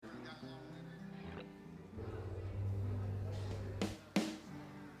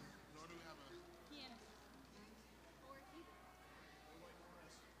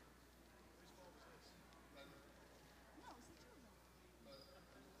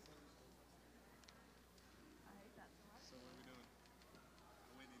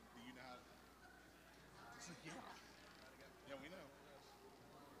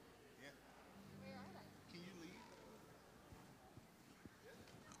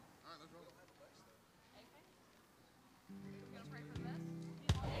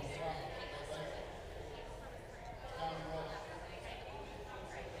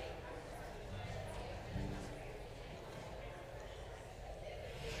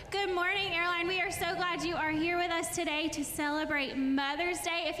Good morning, Airline. We are so glad you are here with us today to celebrate Mother's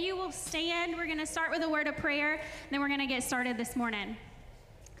Day. If you will stand, we're going to start with a word of prayer, and then we're going to get started this morning.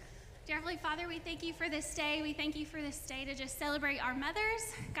 Dear Heavenly Father, we thank you for this day. We thank you for this day to just celebrate our mothers.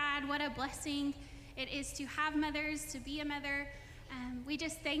 God, what a blessing it is to have mothers, to be a mother. We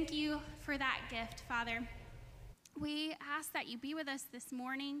just thank you for that gift, Father. We ask that you be with us this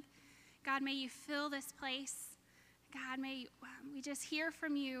morning. God, may you fill this place. God, may we just hear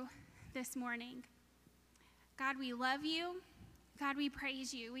from you this morning. God, we love you. God, we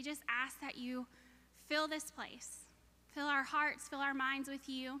praise you. We just ask that you fill this place. Fill our hearts, fill our minds with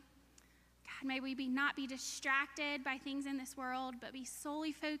you. God, may we not be distracted by things in this world, but be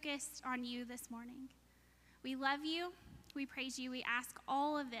solely focused on you this morning. We love you. We praise you. We ask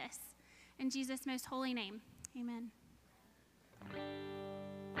all of this in Jesus' most holy name. Amen.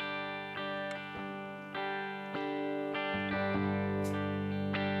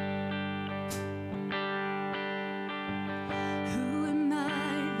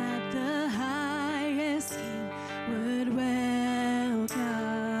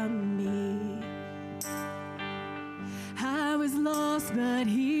 But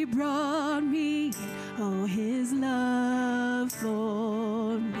he brought me in. Oh, his love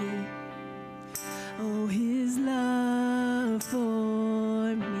for me. Oh, his love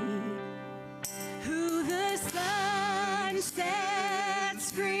for me. Who the sun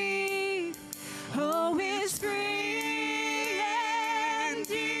sets free, oh, is free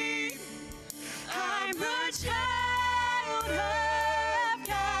indeed. I'm a child of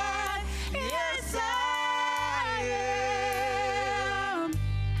God. Yes, I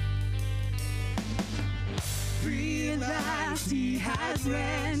He has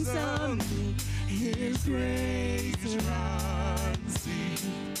ransomed me, his grace runs deep.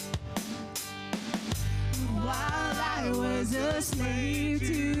 While I was a slave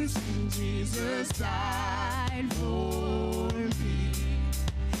to sin, Jesus died for me.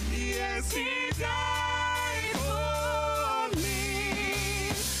 Yes, he died for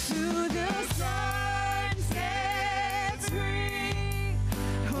me. Who the sun sets free,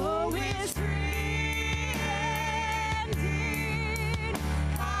 oh, is free.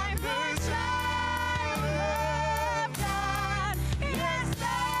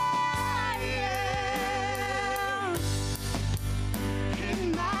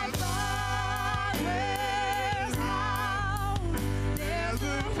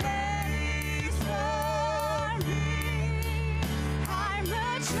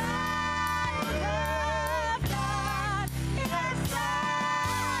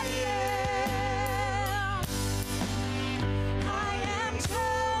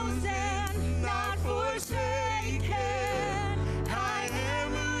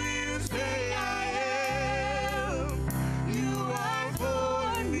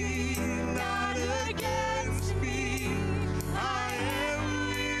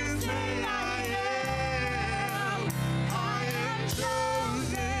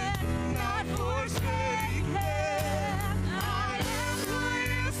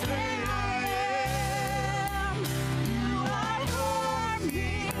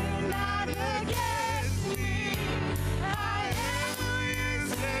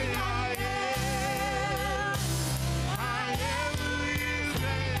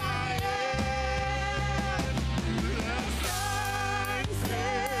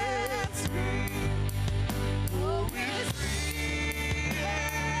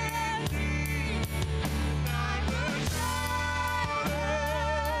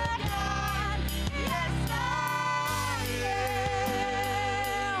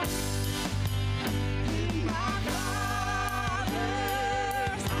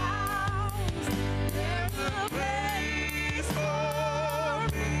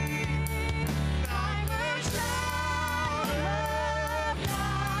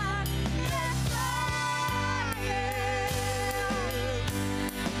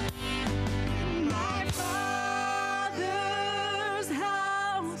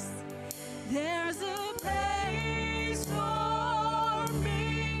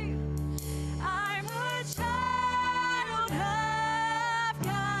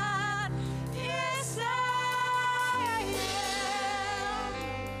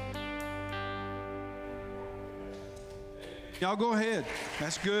 Y'all go ahead.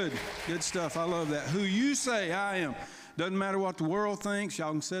 That's good. Good stuff. I love that. Who you say I am. Doesn't matter what the world thinks. Y'all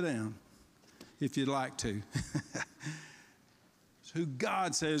can sit down if you'd like to. It's who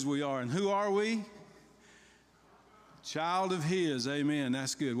God says we are. And who are we? Child of His. Amen.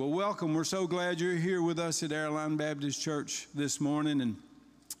 That's good. Well, welcome. We're so glad you're here with us at Airline Baptist Church this morning. And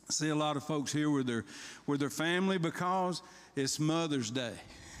I see a lot of folks here with their family because it's Mother's Day.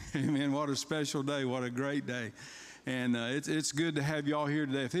 Amen. What a special day. What a great day. And it's good to have you all here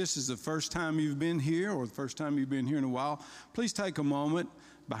today. If this is the first time you've been here or the first time you've been here in a while, please take a moment.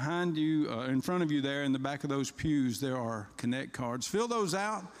 Behind you, in front of you there, in the back of those pews, there are Connect cards. Fill those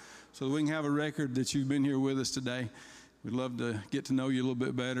out so that we can have a record that you've been here with us today. We'd love to get to know you a little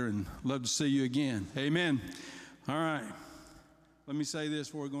bit better and love to see you again. Amen. All right. Let me say this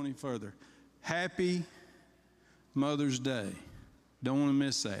before we go any further. Happy Mother's Day. Don't want to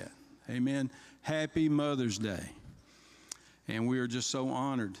miss that. Amen. Happy Mother's Day. And we are just so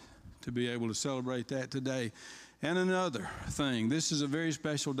honored to be able to celebrate that today. And another thing, this is a very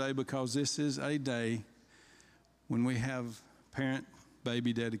special day because this is a day when we have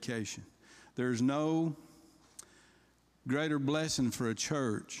parent-baby dedication. There's no greater blessing for a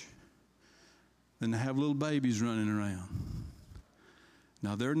church than to have little babies running around.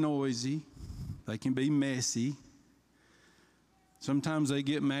 Now, they're noisy. They can be messy. Sometimes they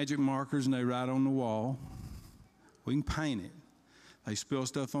get magic markers and they write on the wall. We can paint it. They spill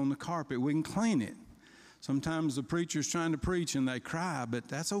stuff on the carpet. We can clean it. Sometimes the preacher's trying to preach and they cry, but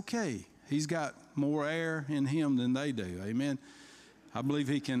that's okay. He's got more air in him than they do. Amen. I believe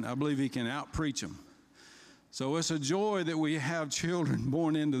he can out-preach them. So it's a joy that we have children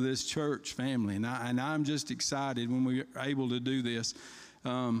born into this church family, and I'm just excited when we're able to do this.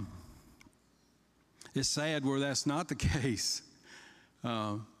 It's sad where that's not the case,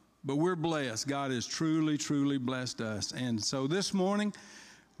 but we're blessed. God has truly, truly blessed us. And so this morning,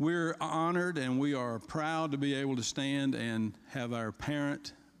 we're honored and we are proud to be able to stand and have our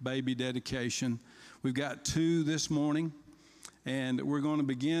parent-baby dedication. We've got 2 this morning, and we're going to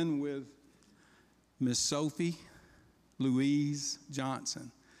begin with Miss Sophie Louise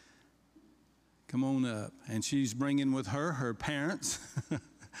Johnson. Come on up. And she's bringing with her parents,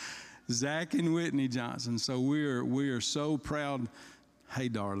 Zach and Whitney Johnson. So we are so proud. Hey,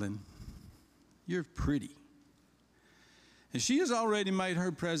 darling, you're pretty. And she has already made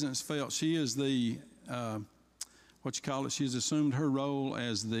her presence felt. She is the, she's assumed her role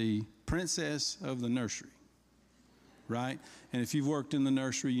as the princess of the nursery, right? And if you've worked in the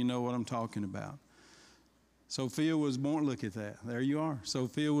nursery, you know what I'm talking about. Sophia was born, look at that, there you are.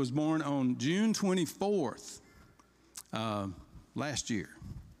 Sophia was born on June 24th, last year,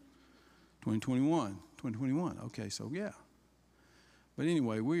 2021. Okay, so yeah. But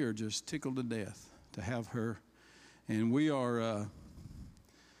anyway, we are just tickled to death to have her. And we're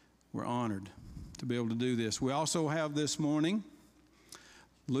honored to be able to do this. We also have this morning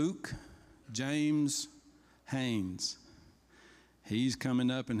Luke James Haynes. He's coming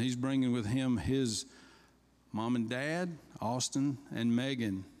up and he's bringing with him his mom and dad, Austin and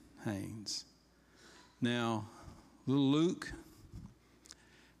Megan Haynes. Now, little Luke,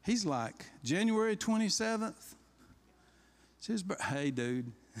 he's like January 27th. Hey,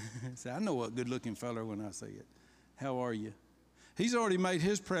 dude. I know what good-looking fella when I see it. How are you? He's already made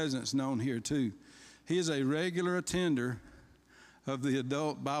his presence known here, too. He is a regular attender of the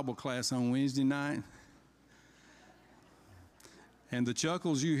adult Bible class on Wednesday night. And the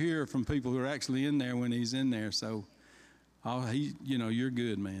chuckles you hear from people who are actually in there when he's in there. So, you're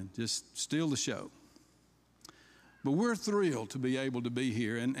good, man. Just steal the show. But we're thrilled to be able to be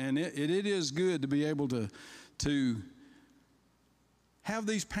here. And it is good to be able to have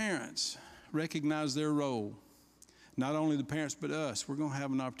these parents recognize their role. Not only the parents, but us. We're going to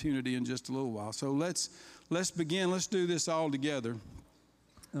have an opportunity in just a little while. So let's begin. Let's do this all together.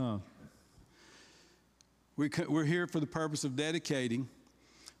 We're here for the purpose of dedicating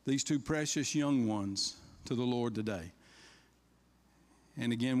these 2 precious young ones to the Lord today.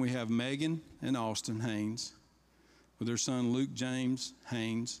 And again, we have Megan and Austin Haynes with their son Luke James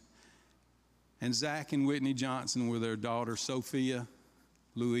Haynes, and Zach and Whitney Johnson with their daughter Sophia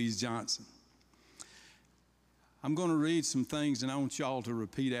Louise Johnson. I'm going to read some things, and I want y'all to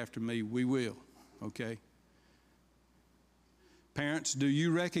repeat after me. We will, okay? Parents, do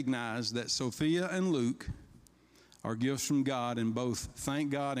you recognize that Sophia and Luke are gifts from God and both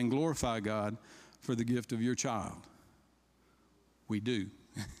thank God and glorify God for the gift of your child? We do.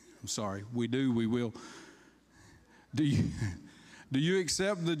 I'm sorry. We do. We will. Do you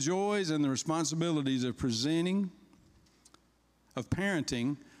accept the joys and the responsibilities of parenting,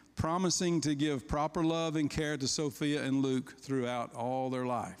 promising to give proper love and care to Sophia and Luke throughout all their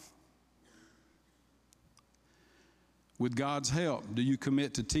life? With God's help, do you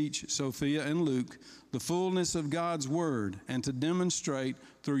commit to teach Sophia and Luke the fullness of God's Word and to demonstrate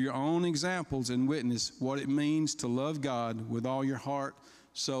through your own examples and witness what it means to love God with all your heart,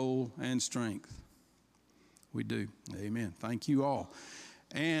 soul, and strength? We do. Amen. Thank you all.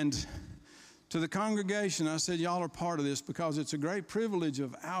 And To the congregation, I said, y'all are part of this because it's a great privilege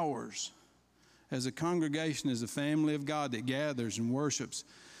of ours as a congregation, as a family of God that gathers and worships,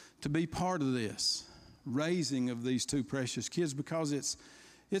 to be part of this raising of these two precious kids, because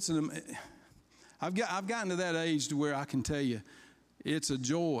I've gotten to that age to where I can tell you it's a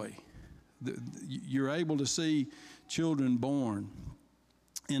joy. You're able to see children born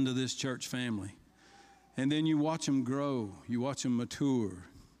into this church family. And then you watch them grow, you watch them mature.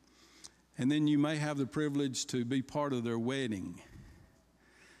 And then you may have the privilege to be part of their wedding.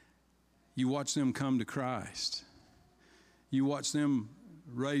 You watch them come to Christ. You watch them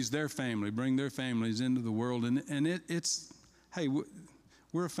raise their family, bring their families into the world. And it's, hey,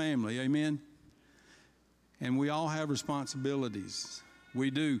 we're a family, amen? And we all have responsibilities. We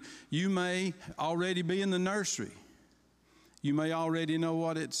do. You may already be in the nursery. You may already know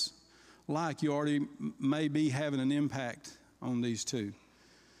what it's like. You already may be having an impact on these two.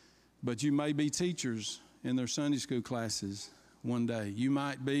 But you may be teachers in their Sunday school classes one day. You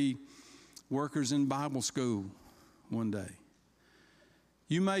might be workers in Bible school one day.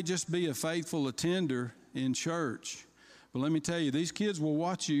 You may just be a faithful attender in church. But let me tell you, these kids will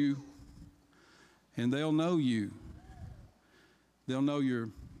watch you and they'll know you. They'll know you're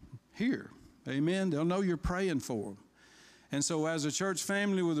here. Amen? They'll know you're praying for them. And so as a church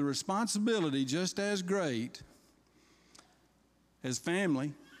family with a responsibility just as great as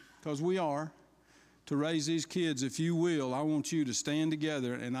family, because we are, to raise these kids, if you will, I want you to stand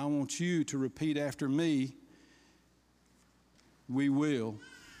together and I want you to repeat after me, we will.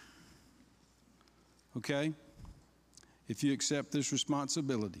 Okay? If you accept this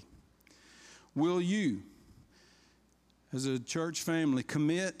responsibility. Will you, as a church family,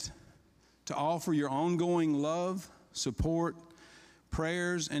 commit to offer your ongoing love, support,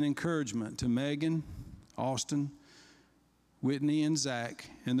 prayers, and encouragement to Megan, Austin, Whitney, and Zach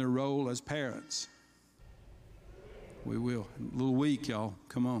in their role as parents? We will. A little weak, y'all.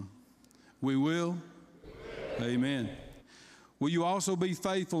 Come on. We will. Amen. Will you also be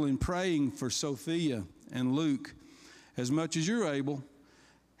faithful in praying for Sophia and Luke as much as you're able?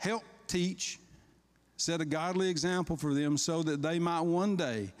 Help teach, set a godly example for them so that they might one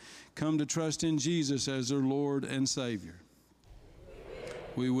day come to trust in Jesus as their Lord and Savior.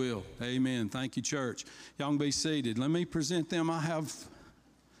 We will. Amen. Thank you, church. Y'all can be seated. Let me present them. I have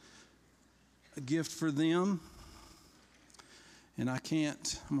a gift for them. And I'm going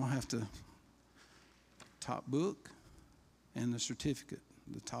to have to top book and the certificate,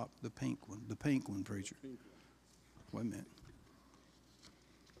 the pink one, preacher. Wait a minute.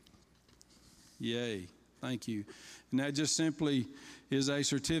 Yay. Thank you. And that just simply is a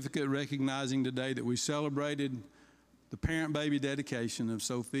certificate recognizing today that we celebrated the parent-baby dedication of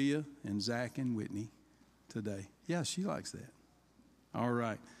Sophia and Zach and Whitney today. Yeah, she likes that. All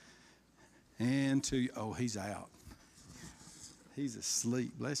right. And he's out. He's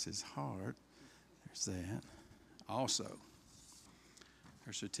asleep. Bless his heart. There's that. Also,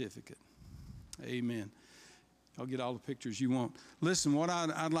 her certificate. Amen. I'll get all the pictures you want. Listen, what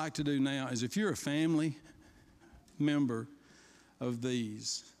I'd like to do now is, if you're a family member of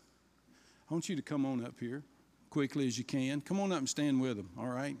these, I want you to come on up here quickly as you can. Come on up and stand with them, all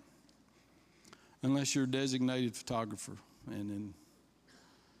right? Unless you're a designated photographer. And then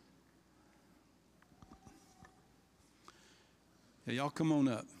yeah, y'all come on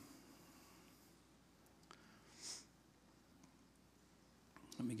up.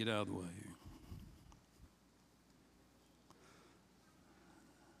 Let me get out of the way here.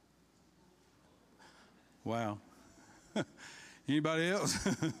 Wow. Anybody else?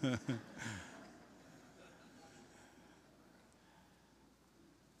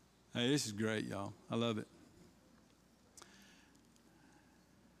 Hey, this is great, y'all. I love it.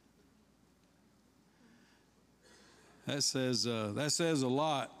 That says a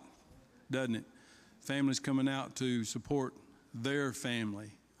lot, doesn't it? Families coming out to support their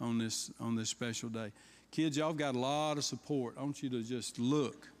family on this special day. Kids, y'all got a lot of support. I want you to just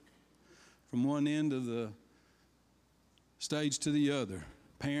look from one end of the stage to the other.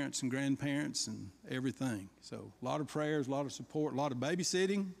 Parents and grandparents and everything. So a lot of prayers, a lot of support, a lot of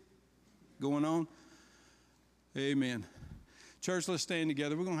babysitting going on. Amen. Church, let's stand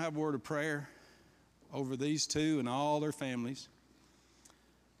together. We're going to have a word of prayer over these two and all their families.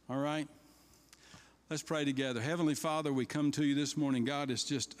 All right? Let's pray together. Heavenly Father, we come to you this morning. God, it's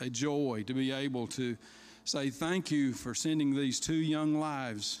just a joy to be able to say thank you for sending these two young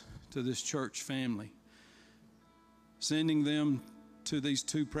lives to this church family, sending them to these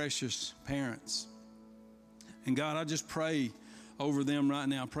two precious parents. And God, I just pray over them right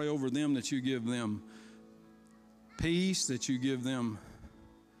now. Pray over them that you give them peace, that you give them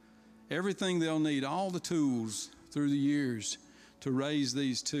everything they'll need, all the tools through the years to raise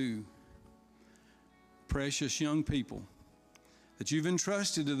these two precious young people that you've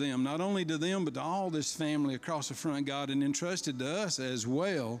entrusted to them, not only to them, but to all this family across the front, God, and entrusted to us as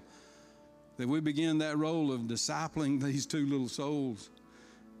well, that we begin that role of discipling these two little souls,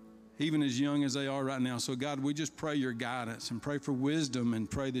 even as young as they are right now. So, God, we just pray your guidance and pray for wisdom and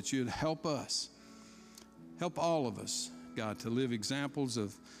pray that you'd help us, help all of us, God, to live examples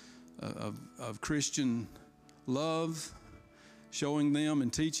of Christian love, showing them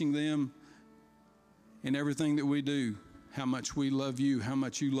and teaching them in everything that we do how much we love you, how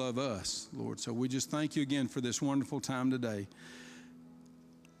much you love us, Lord. So we just thank you again for this wonderful time today.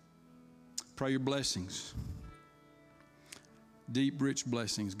 Pray your blessings, deep, rich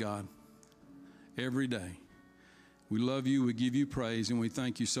blessings, God, every day. We love you, we give you praise, and we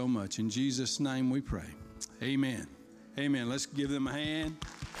thank you so much. In Jesus' name we pray. Amen. Amen. Let's give them a hand.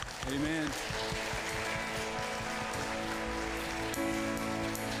 Amen.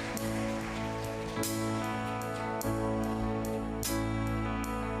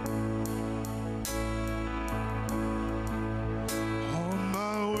 All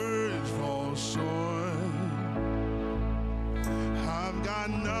my words fall short. I've got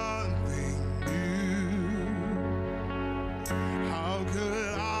nothing new. How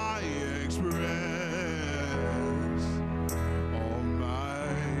could I express all my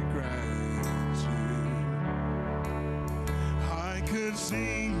gratitude? I could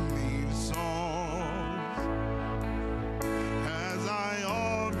sing these songs as I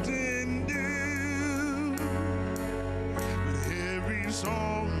often do, but every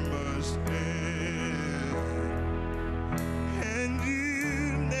song must end, and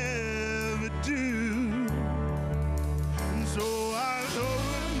you never do. And so I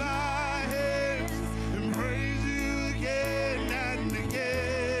open my hands and praise you again and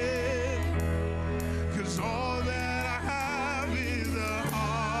again, 'cause all that I have is a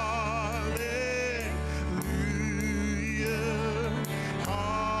hallelujah,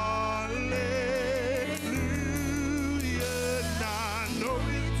 hallelujah. Now I know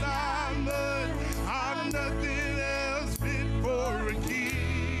it's time, but I'm nothing else fit for a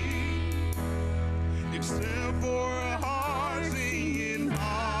king, except for a heart singing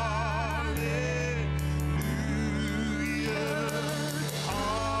hallelujah,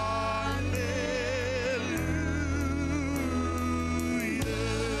 hallelujah.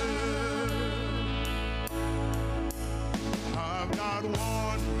 I've got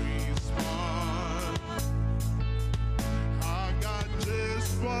one response. I've got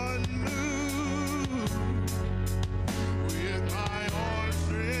just one move. With my arms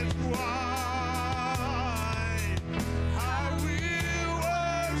stretched wide,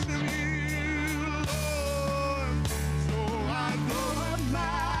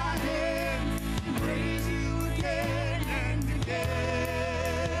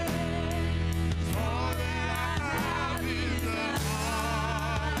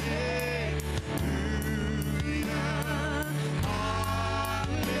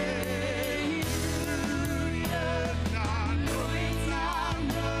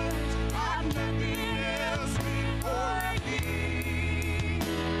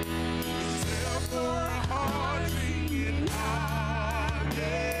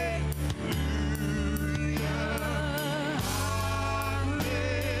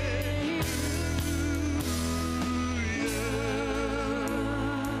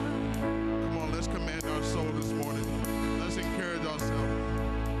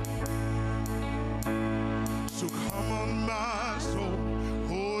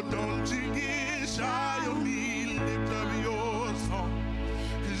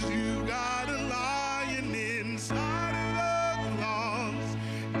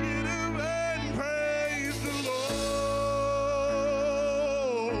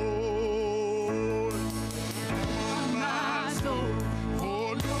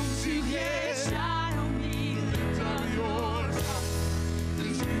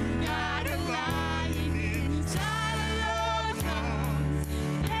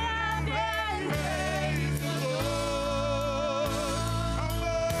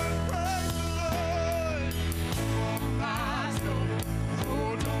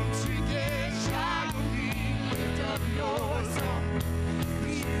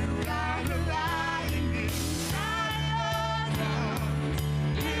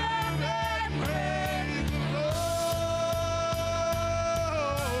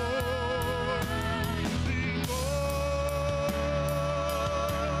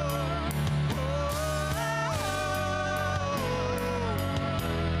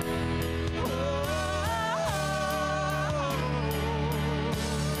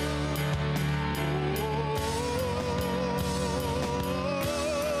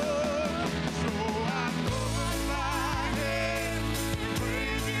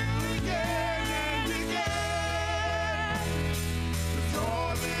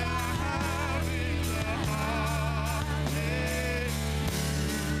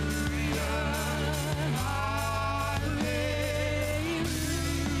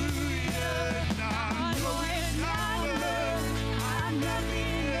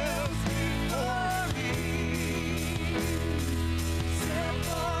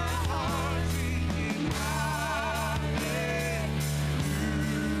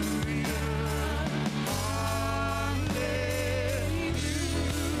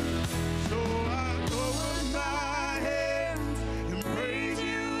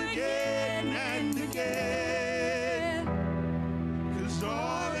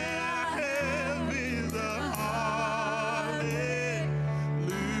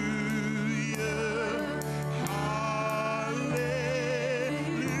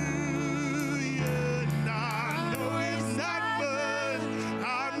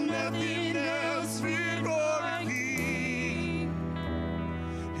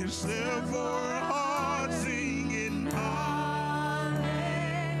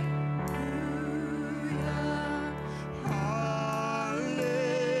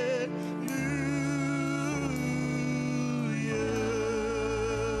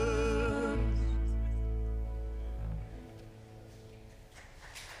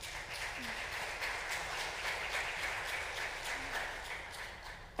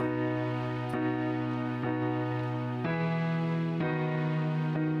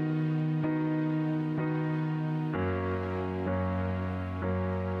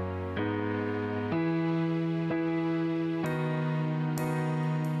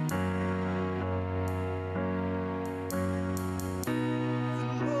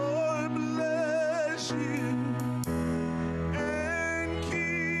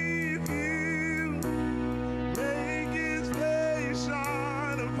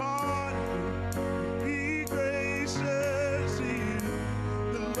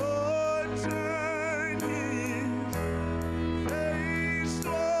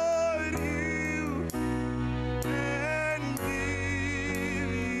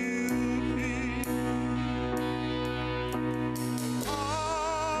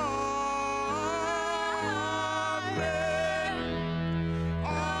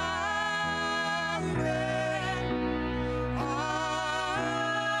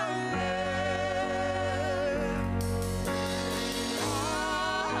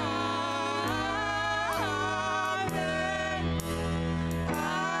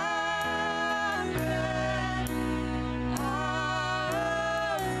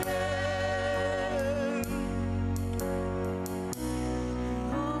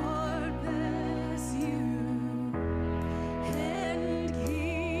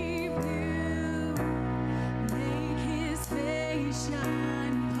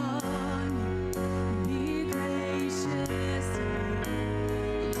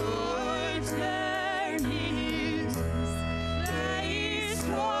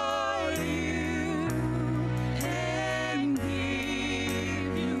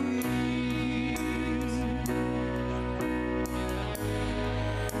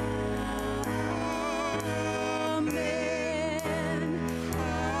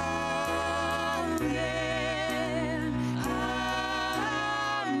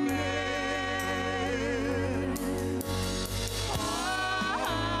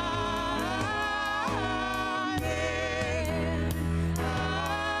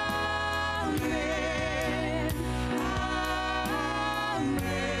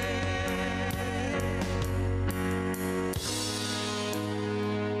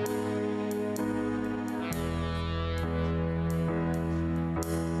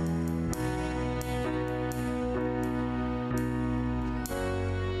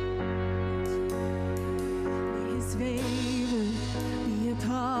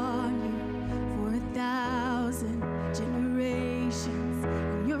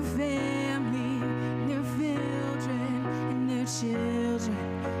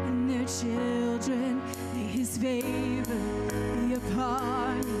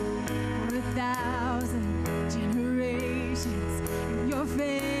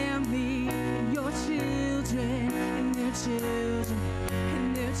 children,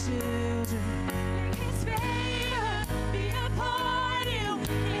 and their children. May His favor be upon you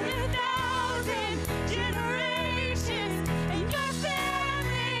in 1,000 generations, and your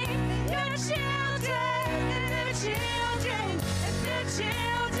family, your children, and their children, and their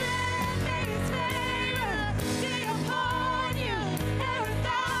children. May His favor be upon you in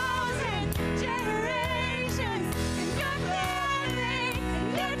 1,000 generations, and your family,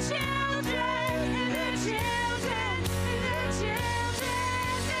 and your children, and their children, and their children.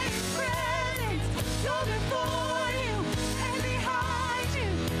 May His presence go before you, and behind you,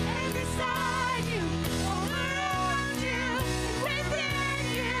 and beside you, all around you, and within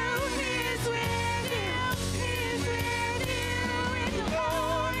you. He is with you. He is with you in the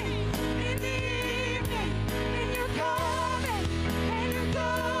morning, in the evening, and you're coming, and you're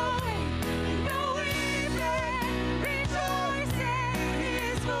going, and no weeping, rejoicing. He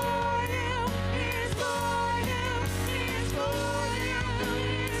is for you. He is for you. He is for you. He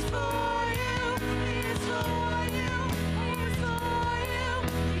is for you. He is for you. He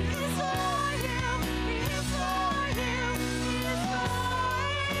is for you. He is for you. He is for you. He is for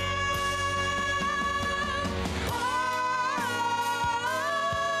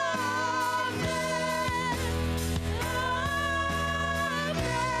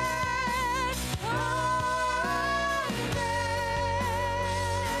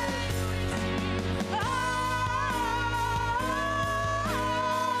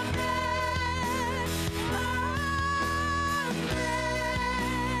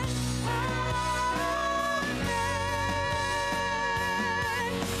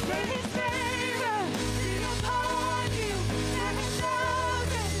May His favor be upon you in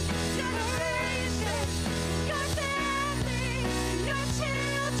 1,000 generations. Your family, your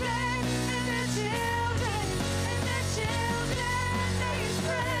children, and their children, and their children. May His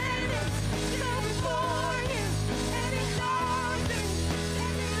presence go before you and behind you,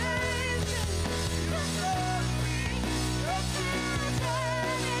 and behind you. Your family, your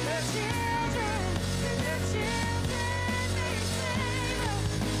children, and their children, and their children. May His favor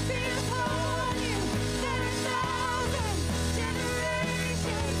be upon you in 1,000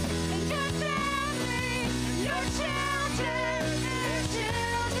 generations, and your family, your children, and their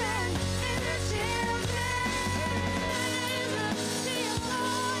children, and their children. Be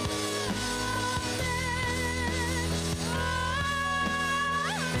upon you.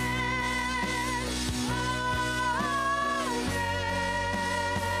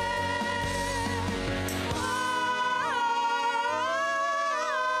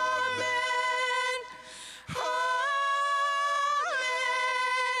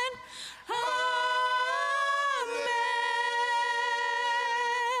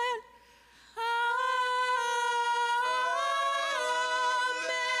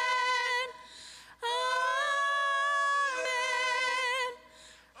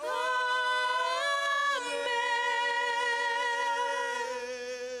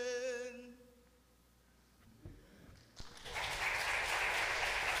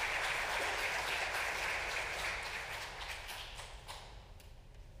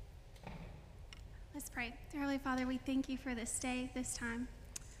 Let's pray. Dear Heavenly Father, we thank you for this day, this time.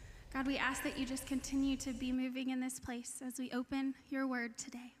 God, we ask that you just continue to be moving in this place as we open your word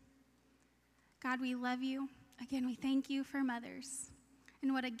today. God, we love you. Again, we thank you for mothers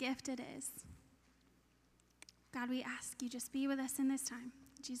and what a gift it is. God, we ask you just be with us in this time.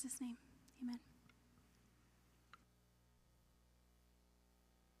 In Jesus' name, amen.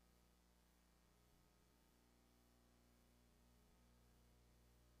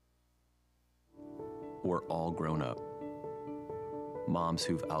 We're all grown up. Moms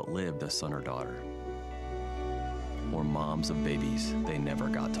who've outlived a son or daughter. Or moms of babies they never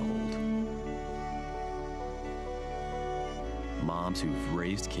got to hold. Moms who've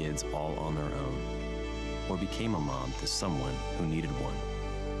raised kids all on their own. Or became a mom to someone who needed one.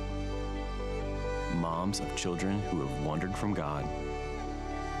 Moms of children who have wandered from God.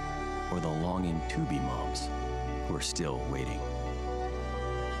 Or the longing to be moms who are still waiting.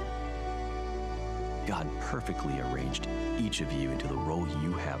 God perfectly arranged each of you into the role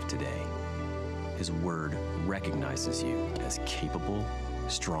you have today. His word recognizes you as capable,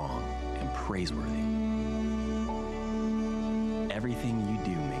 strong, and praiseworthy. Everything you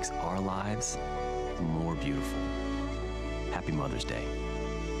do makes our lives more beautiful. Happy Mother's Day.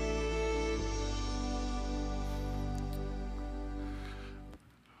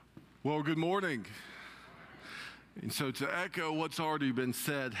 Well, good morning. And so to echo what's already been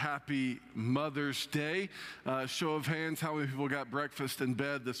said, happy Mother's Day. Show of hands, how many people got breakfast in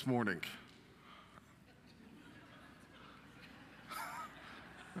bed this morning?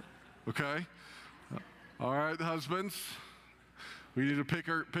 Okay. All right, husbands. We need to pick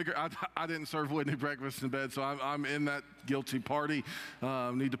her. I didn't serve Whitney breakfast in bed, so I'm in that guilty party.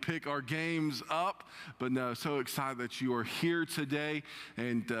 Need to pick our games up, but no, so excited that you are here today,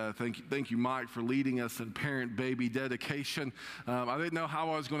 and thank you, Mike, for leading us in parent-baby dedication. I didn't know how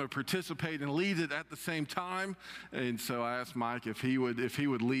I was going to participate and lead it at the same time, and so I asked Mike if he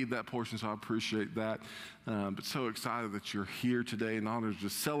would lead that portion. So I appreciate that. But so excited that you're here today, and honored to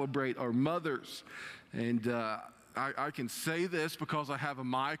celebrate our mothers. And I can say this because I have a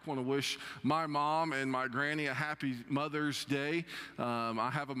mic. Want to wish my mom and my granny a happy Mother's Day. I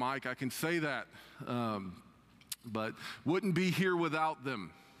have a mic. I can say that, but wouldn't be here without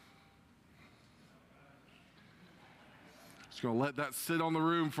them. Just going to let that sit on the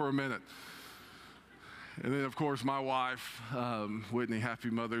room for a minute. And then, of course, my wife, Whitney, happy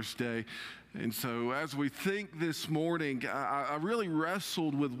Mother's Day. And so as we think this morning, I really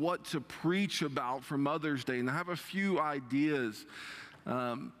wrestled with what to preach about for Mother's Day, and I have a few ideas.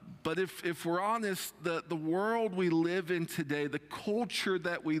 But if we're honest, the world we live in today, the culture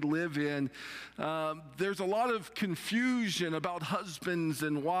that we live in, there's a lot of confusion about husbands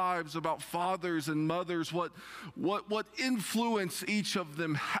and wives, about fathers and mothers, what influence each of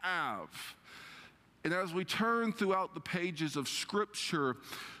them have. And as we turn throughout the pages of Scripture,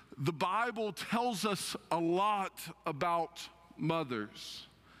 the Bible tells us a lot about mothers,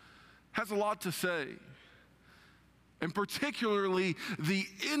 has a lot to say, and particularly the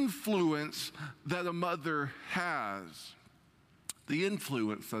influence that a mother has. The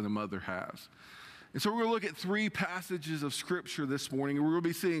influence that a mother has. And so we're going to look at 3 passages of Scripture this morning, and we're going to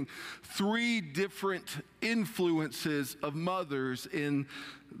be seeing 3 different influences of mothers in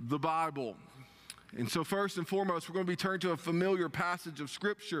the Bible. And so first and foremost, we're going to be turned to a familiar passage of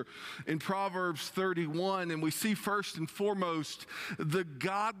Scripture in Proverbs 31, and we see first and foremost the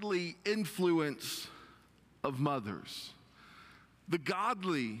godly influence of mothers. The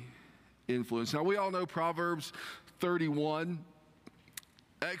godly influence. Now, we all know Proverbs 31,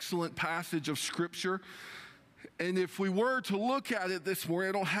 excellent passage of Scripture. And if we were to look at it this morning,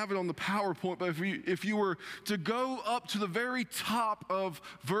 I don't have it on the PowerPoint, but if you were to go up to the very top of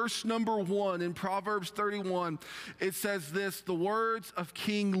verse number 1 in Proverbs 31, it says this: the words of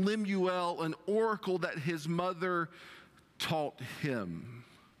King Lemuel, an oracle that his mother taught him.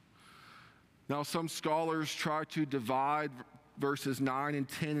 Now, some scholars try to divide verses 9 and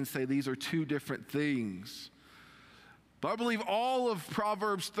 10 and say these are 2 different things. But I believe all of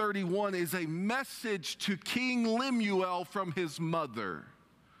Proverbs 31 is a message to King Lemuel from his mother.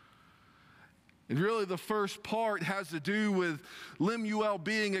 And really the first part has to do with Lemuel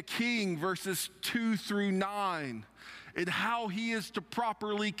being a king, verses 2 through 9, and how he is to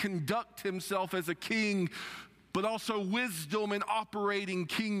properly conduct himself as a king, but also wisdom in operating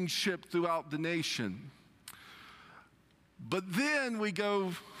kingship throughout the nation. But then we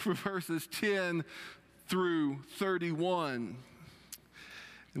go for verses 10 through 31.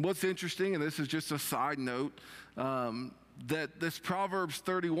 And what's interesting, and this is just a side note, that this Proverbs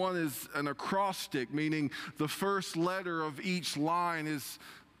 31 is an acrostic, meaning the first letter of each line is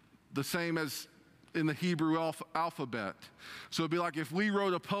the same as in the Hebrew alphabet. So it'd be like if we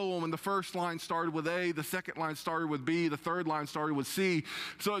wrote a poem and the first line started with A, the second line started with B, the third line started with C.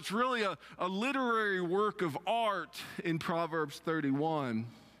 So it's really a literary work of art in Proverbs 31.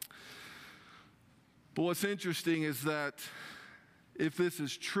 But what's interesting is that if this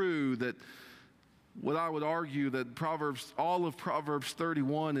is true, that what I would argue that all of Proverbs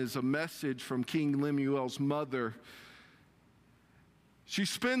 31 is a message from King Lemuel's mother. She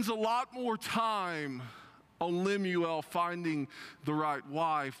spends a lot more time on Lemuel finding the right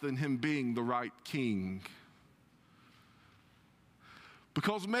wife than him being the right king.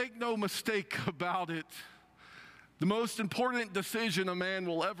 Because make no mistake about it, the most important decision a man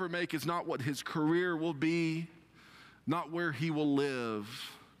will ever make is not what his career will be, not where he will live,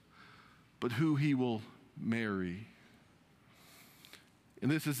 but who he will marry.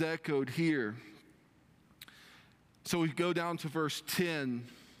 And this is echoed here. So we go down to verse 10.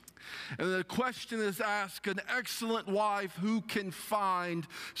 And the question is asked, an excellent wife who can find?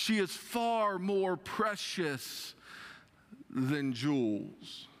 She is far more precious than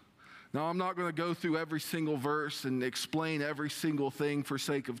jewels. Now, I'm not going to go through every single verse and explain every single thing for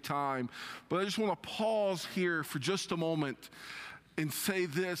sake of time, but I just want to pause here for just a moment and say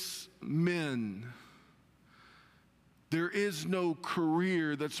this: men, there is no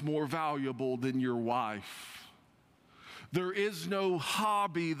career that's more valuable than your wife. There is no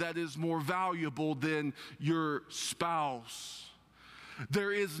hobby that is more valuable than your spouse.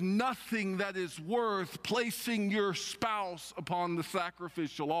 There is nothing that is worth placing your spouse upon the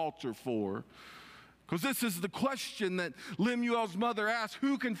sacrificial altar for. Because this is the question that Lemuel's mother asked,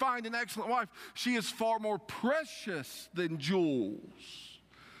 who can find an excellent wife? She is far more precious than jewels.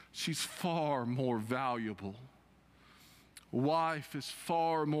 She's far more valuable. A wife is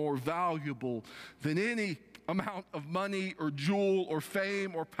far more valuable than any amount of money or jewel or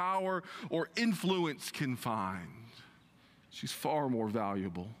fame or power or influence can find. She's far more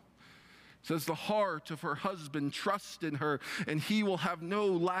valuable. It says the heart of her husband trusts in her, and he will have no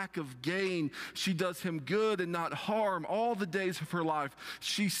lack of gain. She does him good and not harm all the days of her life.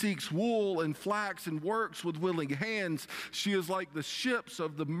 She seeks wool and flax and works with willing hands. She is like the ships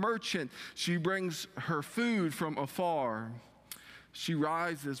of the merchant. She brings her food from afar. She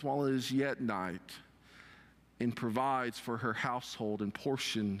rises while it is yet night and provides for her household and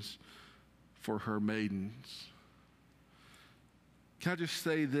portions for her maidens. Can I just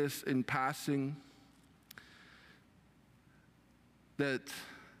say this in passing? That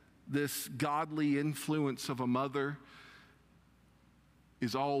this godly influence of a mother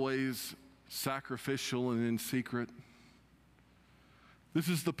is always sacrificial and in secret. This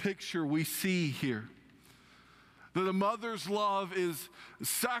is the picture we see here. That a mother's love is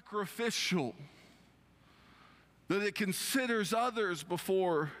sacrificial. That it considers others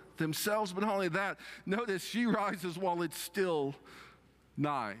before themselves. But not only that, notice she rises while it's still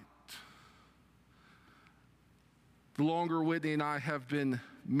night. The longer Whitney and I have been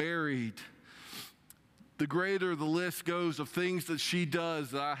married, the greater the list goes of things that she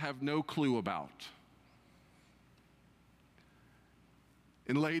does that I have no clue about.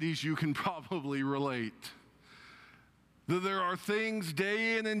 And ladies, you can probably relate. That there are things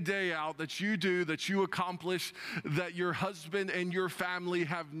day in and day out that you do, that you accomplish, that your husband and your family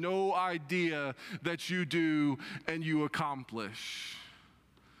have no idea that you do and you accomplish.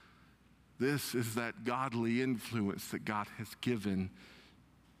 This is that godly influence that God has given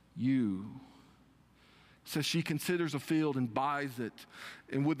you. It says she considers a field and buys it.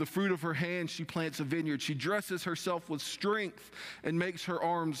 And with the fruit of her hand, she plants a vineyard. She dresses herself with strength and makes her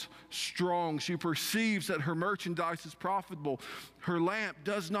arms strong. She perceives that her merchandise is profitable. Her lamp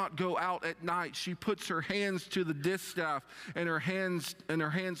does not go out at night. She puts her hands to the distaff, and her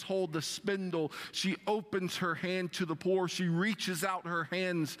hands hold the spindle. She opens her hand to the poor. She reaches out her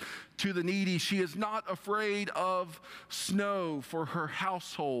hands to the needy. She is not afraid of snow for her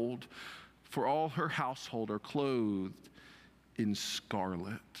household, for all her household are clothed in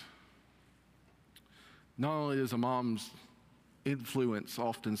scarlet. Not only is a mom's influence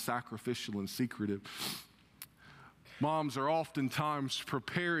often sacrificial and secretive, moms are oftentimes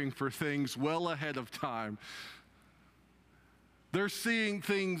preparing for things well ahead of time. They're seeing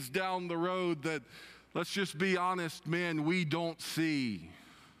things down the road that, let's just be honest, men, we don't see.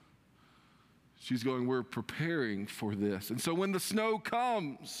 She's going, we're preparing for this. And so when the snow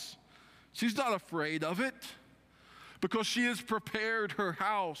comes, she's not afraid of it because she has prepared her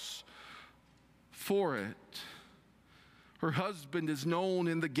house for it. Her husband is known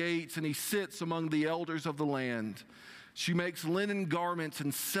in the gates, and he sits among the elders of the land. She makes linen garments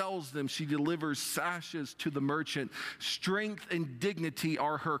and sells them. She delivers sashes to the merchant. Strength and dignity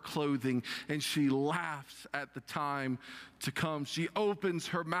are her clothing, and she laughs at the time to come. She opens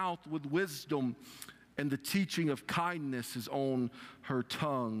her mouth with wisdom, and the teaching of kindness is on her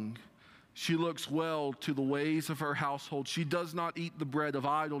tongue. She looks well to the ways of her household. She does not eat the bread of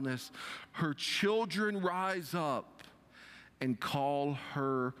idleness. Her children rise up and call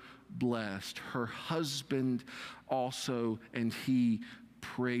her blessed. Her husband also, and he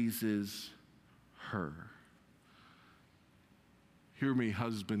praises her. Hear me,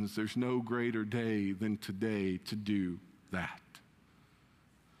 husbands, there's no greater day than today to do that.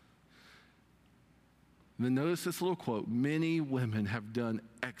 And then notice this little quote: many women have done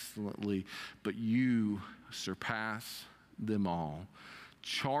excellently, but you surpass them all.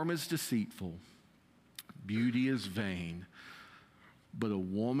 Charm is deceitful, beauty is vain, but a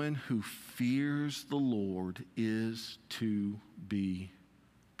woman who fears the Lord is to be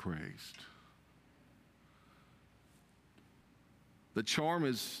praised. The charm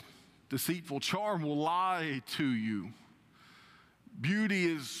is deceitful. Charm will lie to you. Beauty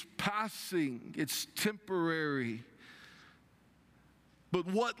is passing, it's temporary. But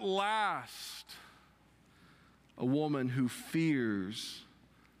what lasts? A woman who fears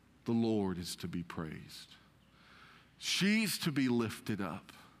the Lord is to be praised. She's to be lifted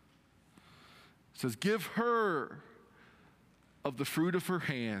up. It says, give her of the fruit of her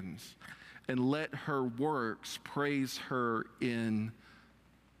hands, and let her works praise her in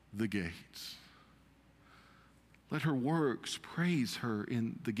the gates. Let her works praise her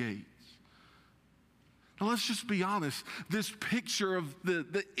in the gates. Now, let's just be honest. This picture of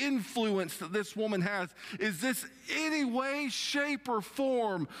the influence that this woman has, is this any way, shape, or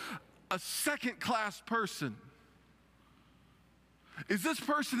form a second-class person? Is this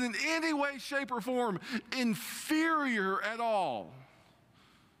person in any way, shape, or form inferior at all?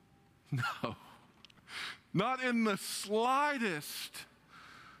 No, not in the slightest.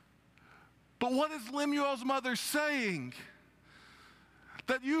 But what is Lemuel's mother saying?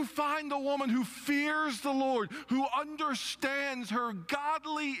 That you find a woman who fears the Lord, who understands her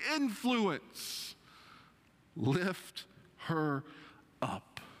godly influence. Lift her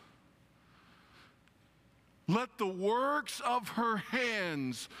up. Let the works of her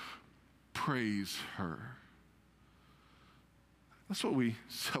hands praise her. That's what we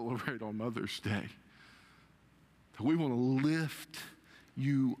celebrate on Mother's Day. That we want to lift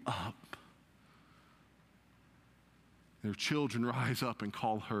you up. Their children rise up and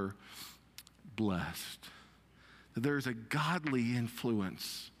call her blessed. That there is a godly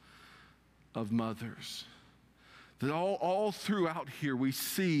influence of mothers. That all throughout here we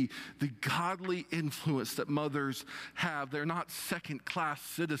see the godly influence that mothers have. They're not second-class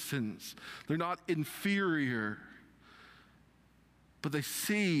citizens. They're not inferior. But they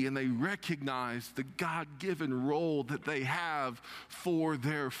see and they recognize the God-given role that they have for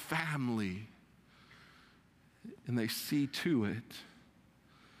their family. And they see to it.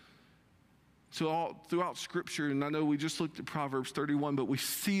 So all throughout Scripture, and I know we just looked at Proverbs 31, but we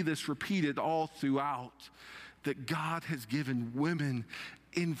see this repeated all throughout, that God has given women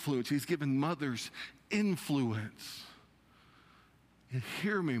influence. He's given mothers influence. And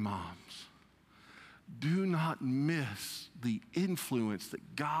hear me, moms. Do not miss the influence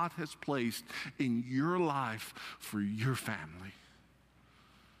that God has placed in your life for your family.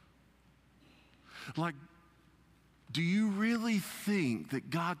 Like, do you really think that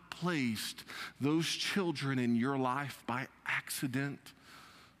God placed those children in your life by accident?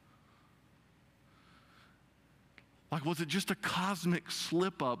 Like, was it just a cosmic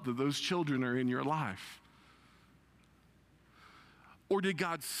slip-up that those children are in your life? Or did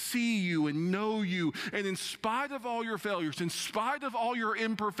God see you and know you, and in spite of all your failures, in spite of all your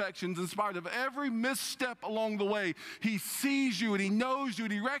imperfections, in spite of every misstep along the way, He sees you and He knows you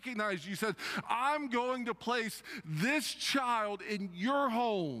and He recognizes you. He says, I'm going to place this child in your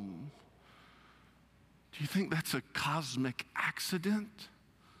home. Do you think that's a cosmic accident?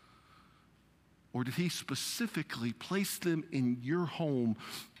 Or did He specifically place them in your home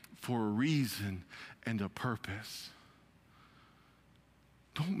for a reason and a purpose?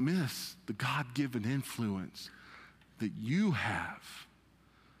 Don't miss the God-given influence that you have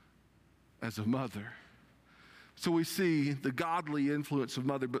as a mother. So we see the godly influence of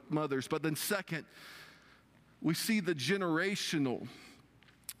mothers, but then second, we see the generational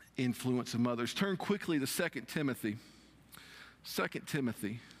influence of mothers. Turn quickly to 2 Timothy. 2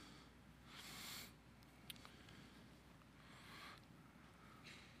 Timothy.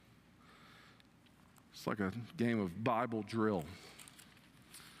 It's like a game of Bible drill.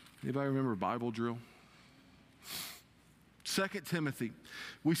 Anybody remember Bible drill? 2 Timothy.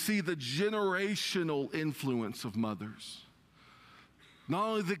 We see the generational influence of mothers. Not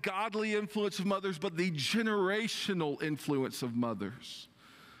only the godly influence of mothers, but the generational influence of mothers.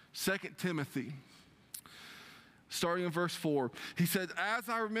 2 Timothy. Starting in verse 4, he said, as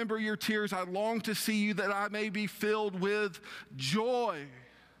I remember your tears, I long to see you that I may be filled with joy.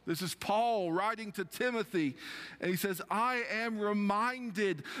 This is Paul writing to Timothy, and he says, I am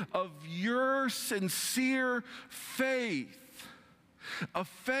reminded of your sincere faith, a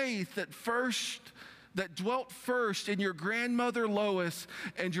faith that dwelt first in your grandmother Lois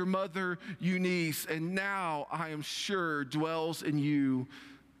and your mother Eunice, and now I am sure dwells in you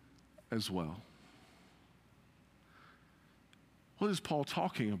as well. What is Paul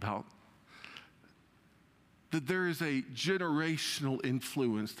talking about? That there is a generational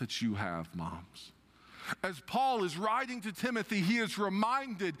influence that you have, moms. As Paul is writing to Timothy, he is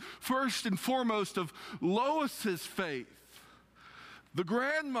reminded first and foremost of Lois's faith, the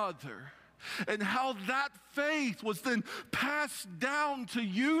grandmother, and how that faith was then passed down to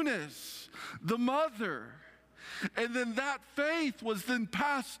Eunice, the mother. And then that faith was then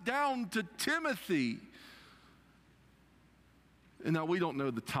passed down to Timothy. And now we don't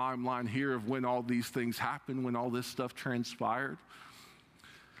know the timeline here of when all these things happened, when all this stuff transpired.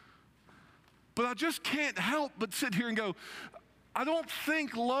 But I just can't help but sit here and go, I don't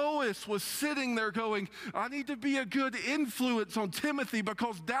think Lois was sitting there going, I need to be a good influence on Timothy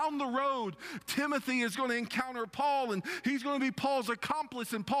because down the road, Timothy is going to encounter Paul and he's going to be Paul's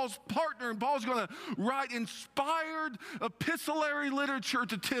accomplice and Paul's partner, and Paul's going to write inspired epistolary literature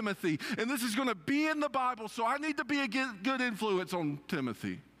to Timothy. And this is going to be in the Bible, so I need to be a good influence on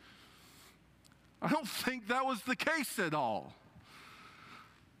Timothy. I don't think that was the case at all.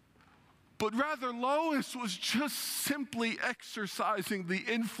 But rather, Lois was just simply exercising the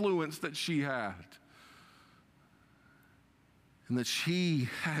influence that she had. And that she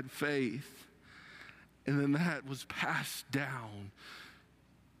had faith. And then that was passed down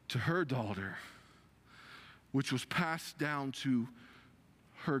to her daughter, which was passed down to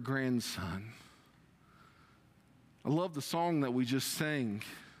her grandson. I love the song that we just sang.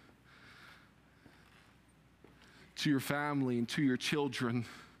 To your family and to your children,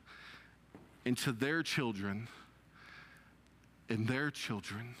 and to their children, and their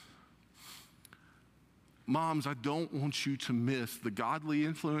children. Moms, I don't want you to miss the godly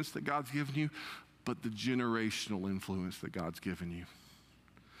influence that God's given you, but the generational influence that God's given you.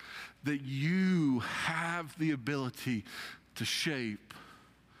 That you have the ability to shape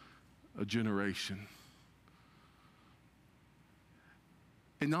a generation.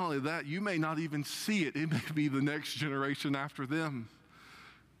 And not only that, you may not even see it. It may be the next generation after them.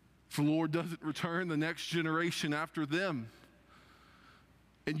 If the Lord doesn't return, the next generation after them.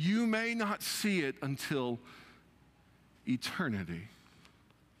 And you may not see it until eternity.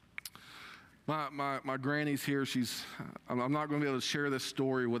 My granny's here. I'm not going to be able to share this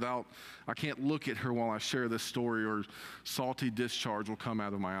story I can't look at her while I share this story, or salty discharge will come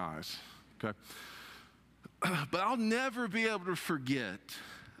out of my eyes. Okay? But I'll never be able to forget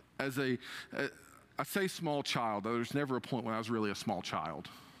I say small child, though there's never a point when I was really a small child.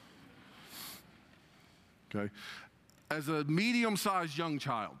 Okay? As a medium-sized young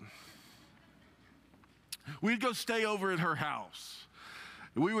child, we'd go stay over at her house.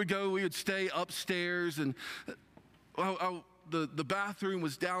 We would stay upstairs, and the bathroom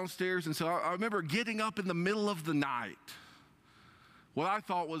was downstairs, and so I remember getting up in the middle of the night. What I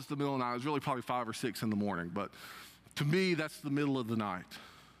thought was the middle of the night. It was really probably 5 or 6 in the morning, but to me, that's the middle of the night.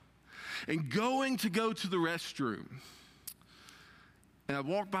 And go to the restroom, and I'd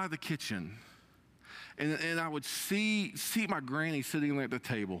walk by the kitchen, and I would see my granny sitting there at the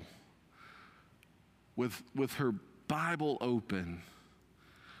table with her Bible open,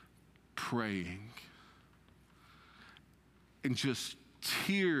 praying, and just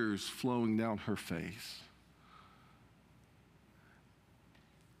tears flowing down her face.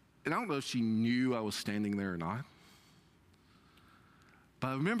 And I don't know if she knew I was standing there or not, but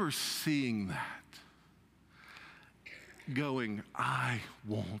I remember seeing that, going, I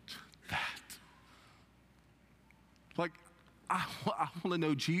want that. Like, I want to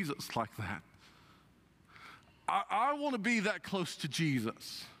know Jesus like that. I want to be that close to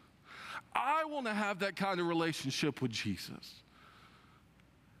Jesus. I want to have that kind of relationship with Jesus.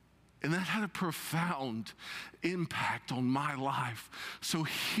 And that had a profound impact on my life. So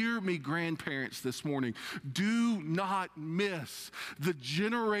hear me, grandparents, this morning. Do not miss the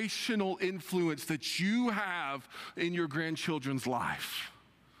generational influence that you have in your grandchildren's life.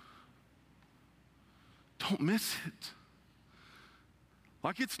 Don't miss it.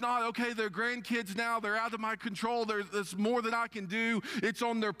 Like, it's not, okay, they're grandkids now, they're out of my control, there's more than I can do, it's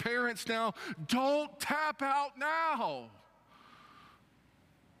on their parents now. Don't tap out now.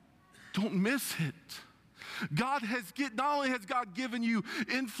 Don't miss it. Not only has God given you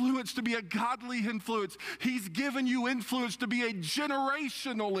influence to be a godly influence, He's given you influence to be a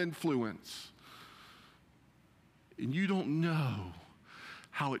generational influence. And you don't know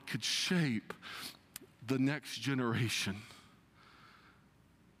how it could shape the next generation,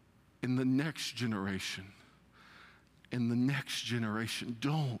 and the next generation, and the next generation.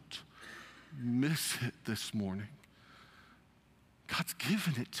 Don't miss it this morning. God's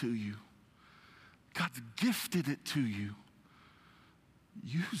given it to you. God's gifted it to you.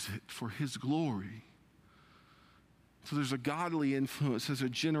 Use it for His glory. So there's a godly influence, there's a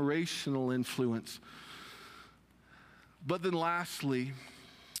generational influence. But then lastly,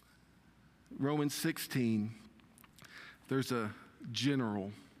 Romans 16, there's a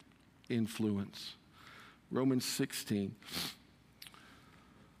general influence. Romans 16.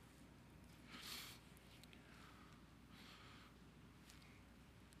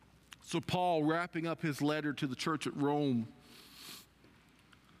 So Paul, wrapping up his letter to the church at Rome,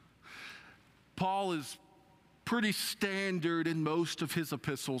 Paul is pretty standard in most of his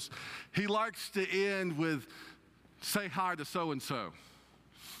epistles. He likes to end with, say hi to so-and-so.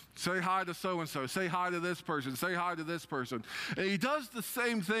 Say hi to so-and-so. Say hi to this person. Say hi to this person. And he does the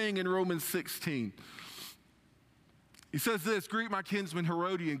same thing in Romans 16. He says this, greet my kinsman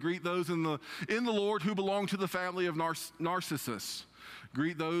Herodian, greet those in the Lord who belong to the family of Narcissus.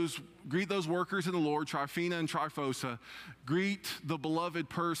 Greet those workers in the Lord, Tryphena and Tryphosa. Greet the beloved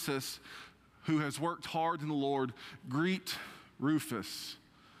Persis who has worked hard in the Lord. Greet Rufus.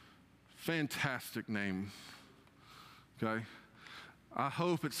 Fantastic name. Okay? I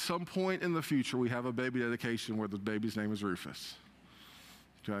hope at some point in the future we have a baby dedication where the baby's name is Rufus.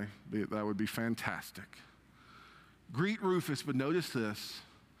 Okay? That would be fantastic. Greet Rufus, but notice this.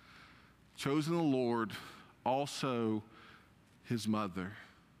 Chosen the Lord, also his mother,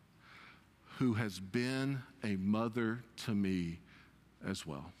 who has been a mother to me as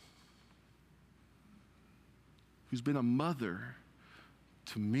well. Who's been a mother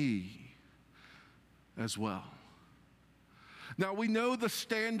to me as well. Now, we know the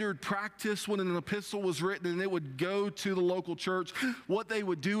standard practice when an epistle was written and it would go to the local church. What they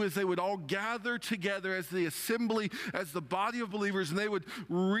would do is they would all gather together as the assembly, as the body of believers, and they would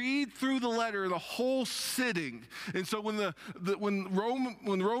read through the letter the whole sitting. And so when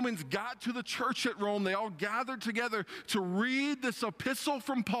Romans got to the church at Rome, they all gathered together to read this epistle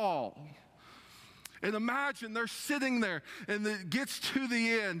from Paul. And imagine they're sitting there and it gets to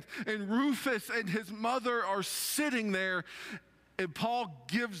the end and Rufus and his mother are sitting there and Paul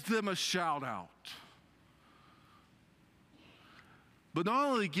gives them a shout out. But not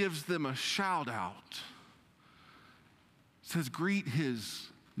only gives them a shout out, says greet his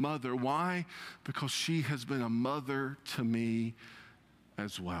mother. Why? Because she has been a mother to me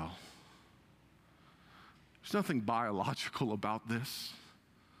as well. There's nothing biological about this.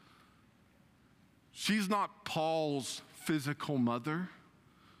 She's not Paul's physical mother.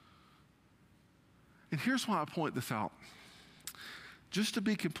 And here's why I point this out. Just to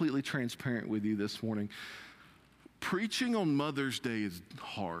be completely transparent with you this morning, preaching on Mother's Day is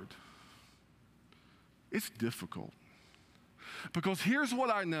hard. It's difficult. Because here's what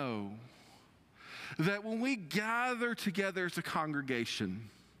I know, that when we gather together as a congregation,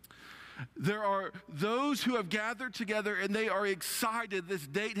 there are those who have gathered together and they are excited. This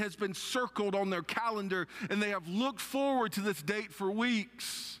date has been circled on their calendar and they have looked forward to this date for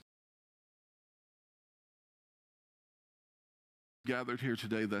weeks. Gathered here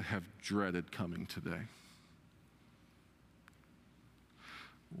today that have dreaded coming today.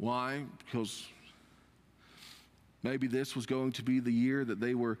 Why? Because maybe this was going to be the year that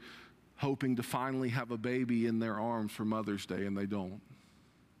they were hoping to finally have a baby in their arms for Mother's Day and they don't.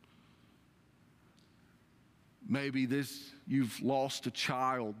 Maybe you've lost a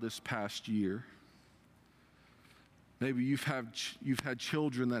child this past year. Maybe you've had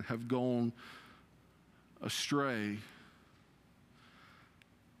children that have gone astray.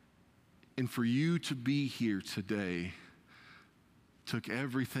 And for you to be here today took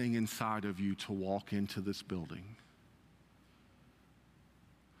everything inside of you to walk into this building.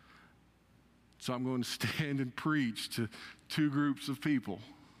 So I'm going to stand and preach to two groups of people.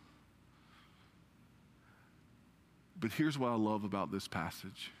 But here's what I love about this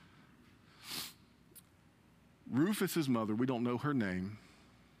passage. Rufus's mother, we don't know her name.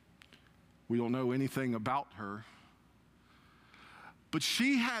 We don't know anything about her. But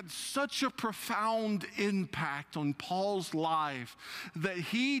she had such a profound impact on Paul's life that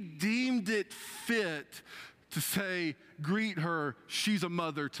he deemed it fit to say, greet her, she's a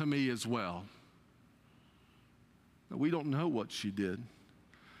mother to me as well. Now, we don't know what she did.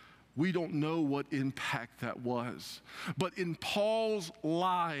 We don't know what impact that was. But in Paul's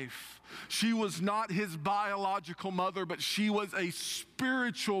life, she was not his biological mother, but she was a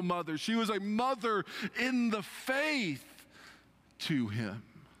spiritual mother. She was a mother in the faith to him.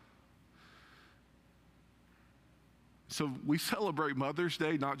 So we celebrate Mother's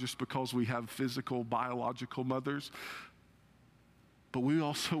Day not just because we have physical, biological mothers, but we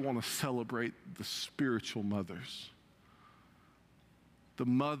also want to celebrate the spiritual mothers. The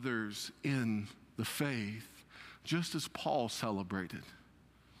mothers in the faith, just as Paul celebrated.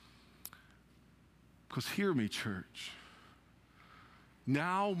 Because hear me, church.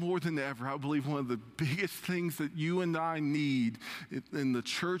 Now more than ever, I believe one of the biggest things that you and I need, and the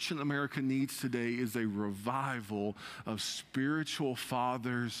church in America needs today, is a revival of spiritual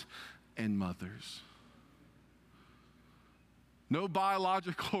fathers and mothers. No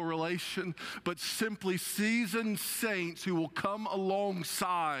biological relation, but simply seasoned saints who will come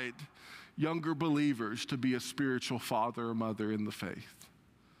alongside younger believers to be a spiritual father or mother in the faith.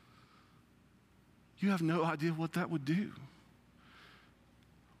 You have no idea what that would do.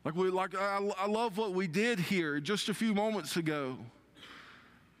 I love what we did here just a few moments ago.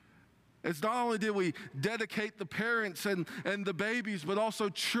 It's not only did we dedicate the parents and the babies, but also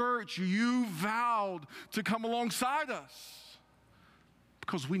church, you vowed to come alongside us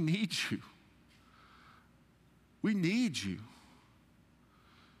because we need you. We need you.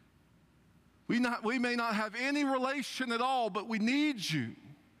 We may not have any relation at all, but we need you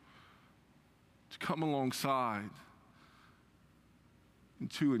to come alongside and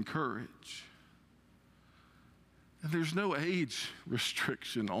to encourage. And there's no age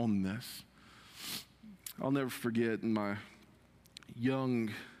restriction on this. I'll never forget in my young,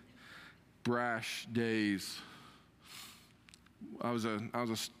 brash days,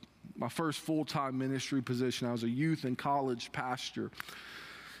 my first full-time ministry position, I was a youth and college pastor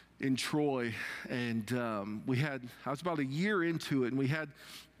in Troy, and I was about a year into it, and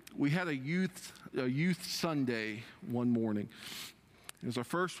we had a youth Sunday one morning. It was our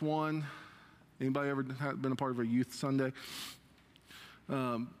first one. Anybody ever been a part of a youth Sunday?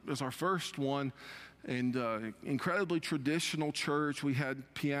 It was our first one, and incredibly traditional church. We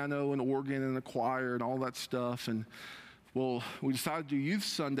had piano and organ and a choir and all that stuff, and well, we decided to do Youth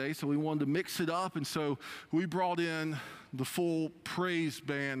Sunday, so we wanted to mix it up, and so we brought in the full praise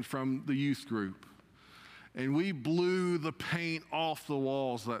band from the youth group, and we blew the paint off the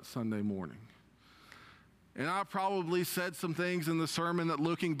walls that Sunday morning. And I probably said some things in the sermon that,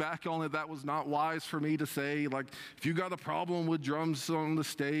 looking back on it, that was not wise for me to say. Like, if you got a problem with drums on the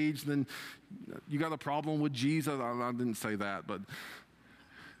stage, then you got a problem with Jesus. I didn't say that, but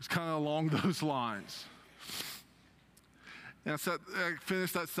it's kind of along those lines. And I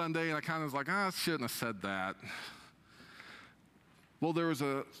finished that Sunday, and I kind of was like, I shouldn't have said that. Well, there's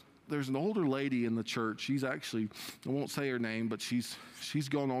an older lady in the church. She's actually, I won't say her name, but she's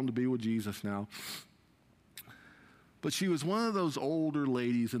gone on to be with Jesus now. But she was one of those older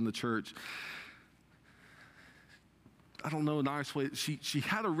ladies in the church. I don't know a nice way. She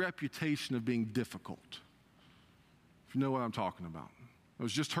had a reputation of being difficult. If you know what I'm talking about. It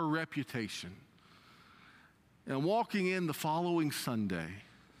was just her reputation. And walking in the following Sunday,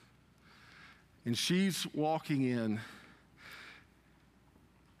 and she's walking in,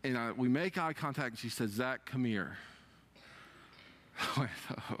 and we make eye contact, and she says, "Zach, come here." I went,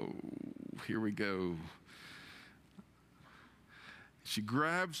 oh, here we go. She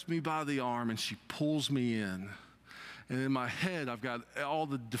grabs me by the arm and she pulls me in. And in my head, I've got all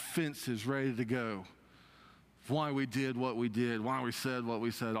the defenses ready to go. Why we did what we did, why we said what we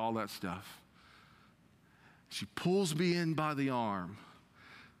said, all that stuff. She pulls me in by the arm.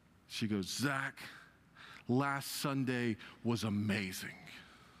 She goes, "Zach, last Sunday was amazing."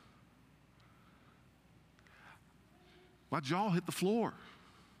 My jaw hit the floor.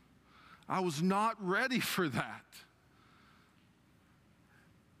 I was not ready for that.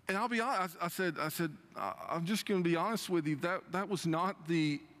 And I'll be honest, I said, I'm just going to be honest with you, that was not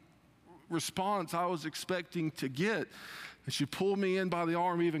the response I was expecting to get. And she pulled me in by the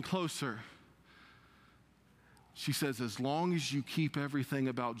arm even closer. She says, "As long as you keep everything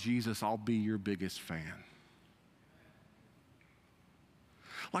about Jesus, I'll be your biggest fan."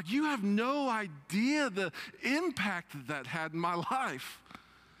 Like, you have no idea the impact that had in my life.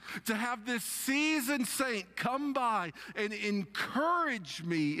 To have this seasoned saint come by and encourage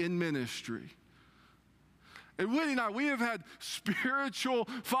me in ministry. And Whitney and I, we have had spiritual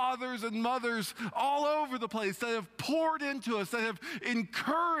fathers and mothers all over the place that have poured into us, that have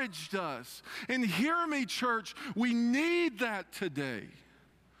encouraged us. And hear me, church, we need that today.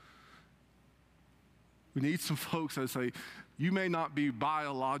 We need some folks that say, "You may not be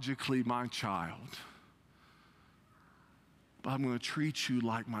biologically my child, but I'm going to treat you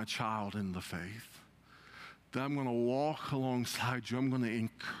like my child in the faith. That I'm going to walk alongside you. I'm going to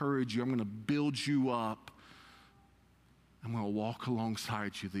encourage you. I'm going to build you up. I'm going to walk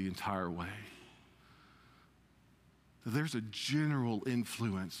alongside you the entire way." There's a general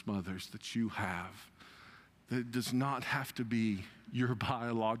influence, mothers, that you have that does not have to be your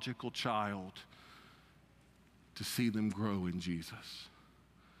biological child to see them grow in Jesus.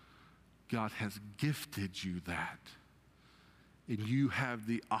 God has gifted you that. And you have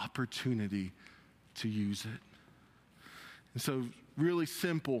the opportunity to use it. And so, really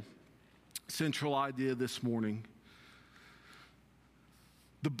simple, central idea this morning.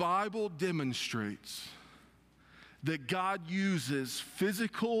 The Bible demonstrates that God uses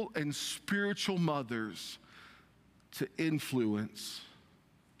physical and spiritual mothers to influence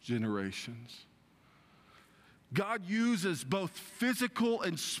generations. God uses both physical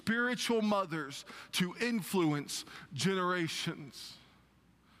and spiritual mothers to influence generations.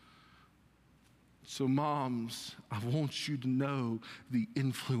 So moms, I want you to know the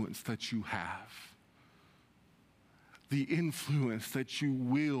influence that you have. the influence that you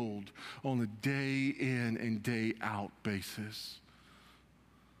wield on a day in and day out basis.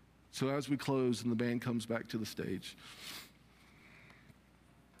 So as we close and the band comes back to the stage,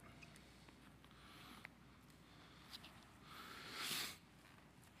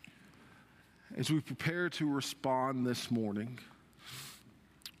 as we prepare to respond this morning,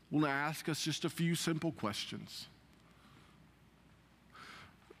 I want to ask us just a few simple questions.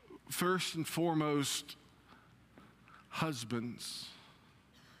 First and foremost, husbands,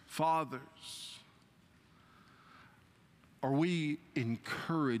 fathers, are we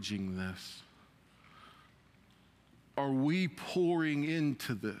encouraging this? Are we pouring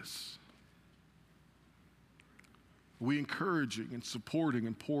into this? Are we encouraging and supporting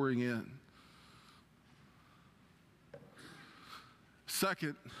and pouring in?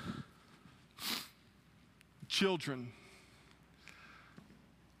 Second, children,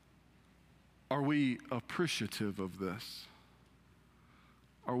 are we appreciative of this?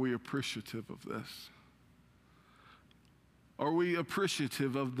 Are we appreciative of this? Are we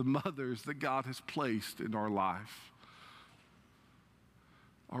appreciative of the mothers that God has placed in our life?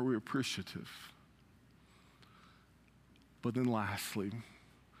 Are we appreciative? But then lastly,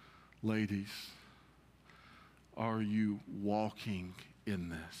 ladies, are you walking in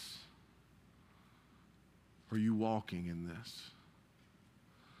this? Are you walking in this?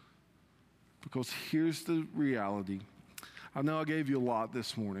 Because here's the reality. I know I gave you a lot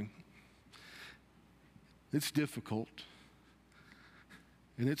this morning. It's difficult.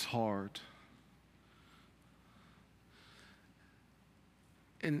 And it's hard.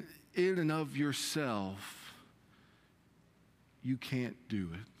 And in and of yourself, you can't do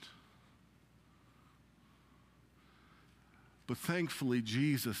it. But thankfully,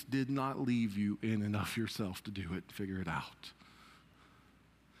 Jesus did not leave you in and of yourself to do it, figure it out.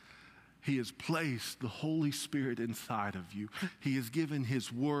 He has placed the Holy Spirit inside of you. He has given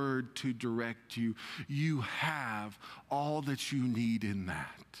His word to direct you. You have all that you need in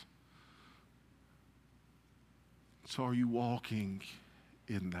that. So are you walking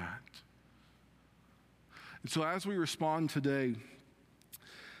in that? And so as we respond today,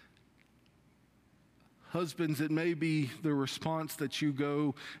 husbands, it may be the response that you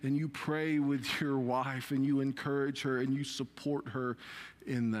go and you pray with your wife and you encourage her and you support her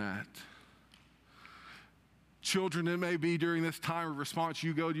in that. Children, it may be during this time of response,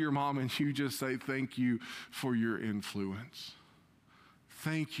 you go to your mom and you just say, thank you for your influence.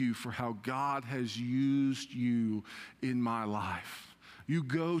 Thank you for how God has used you in my life. You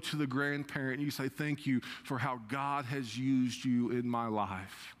go to the grandparent and you say, thank you for how God has used you in my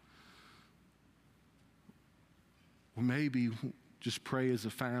life. Or maybe just pray as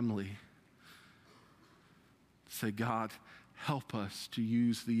a family. Say, God, help us to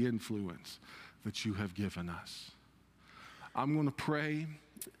use the influence that you have given us. I'm going to pray.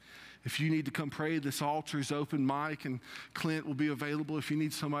 If you need to come pray, this altar is open. Mike and Clint will be available if you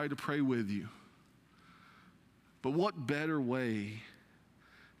need somebody to pray with you. But what better way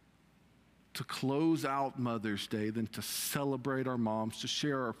to close out Mother's Day than to celebrate our moms, to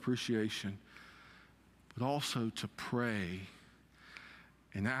share our appreciation, but also to pray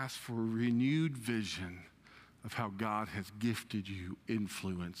and ask for a renewed vision of how God has gifted you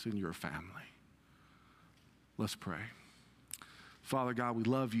influence in your family. Let's pray. Father God, we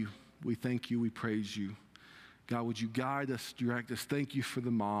love you. We thank you. We praise you. God, would you guide us, direct us? Thank you for the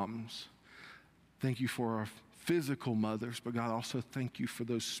moms. Thank you for our physical mothers, but God, also thank you for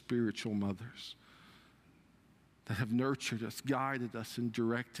those spiritual mothers that have nurtured us, guided us, and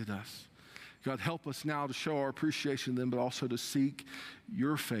directed us. God, help us now to show our appreciation to them, but also to seek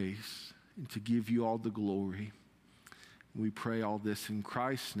your face and to give you all the glory. We pray all this in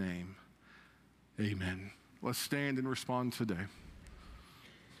Christ's name. Amen. Let's stand and respond today.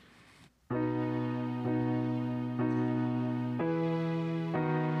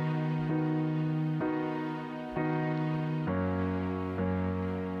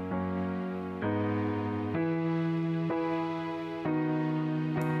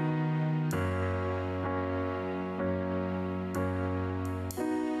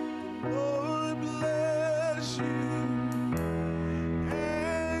 Lord bless you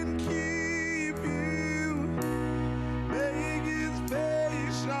and keep you. Make His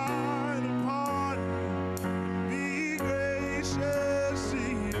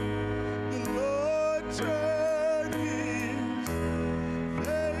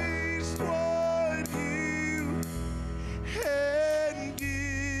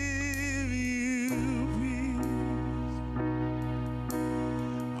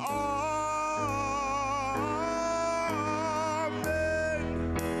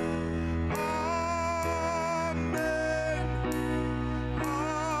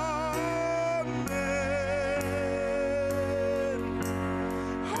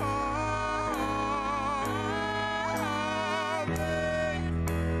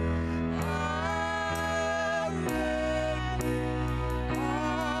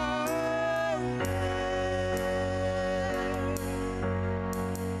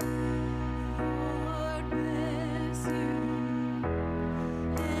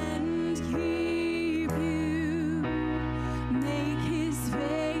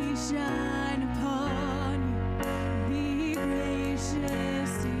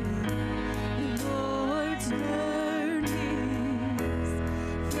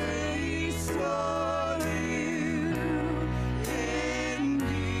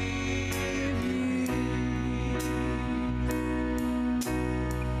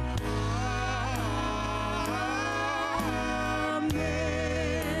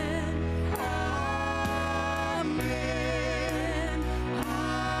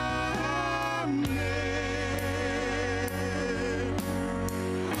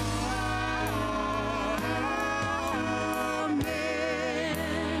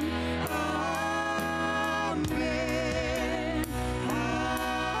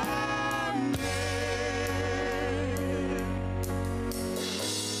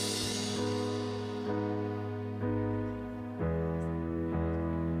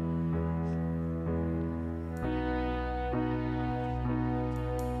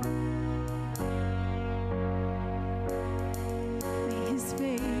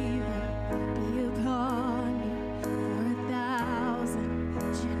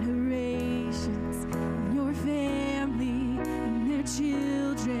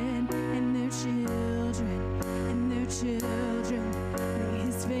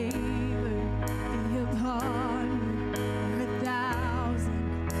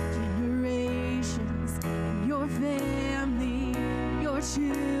family, your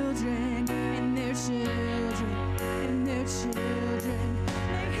children and their children and their children.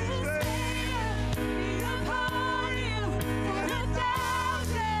 May His favor be upon you for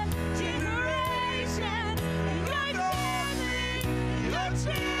 1,000 generations, and your family, your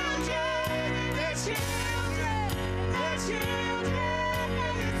children and their children and their children.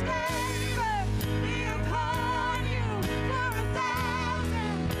 May His favor be upon you for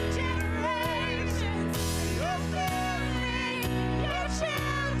 1,000 generations, and your family, your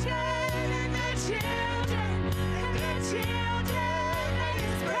children and their children and their children. May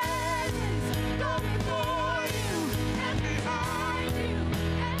His presence go before you and behind you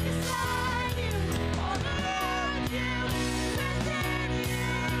and beside you, all around you, within you.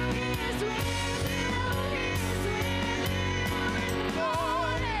 He is with you. He is with you in the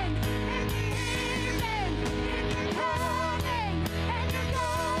morning, in the evening, in the coming and the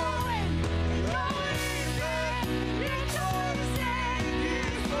going, in your weeping, rejoicing. He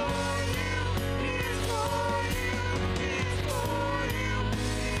is for you. He is for you. He is for you.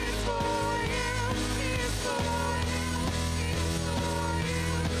 He is for you. He is for you. He is for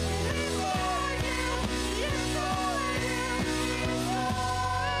you. He is for you. He is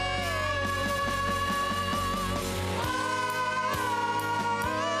for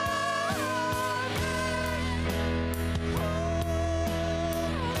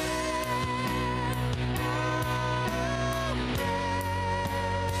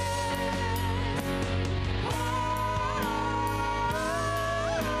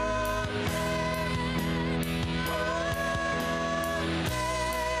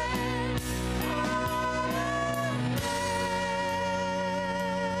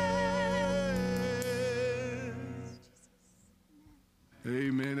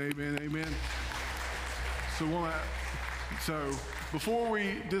Amen, amen, amen. So before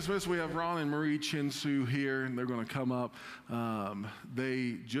we dismiss, we have Ron and Marie Chinsu here, and they're going to come up.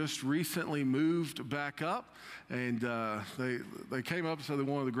 They just recently moved back up, and they came up and said they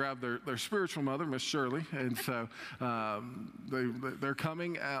wanted to grab their spiritual mother, Miss Shirley, and so they're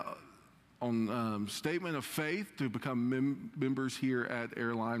coming out on statement of faith to become members here at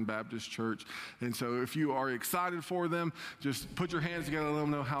Airline Baptist Church. And so if you are excited for them, just put your hands together and let them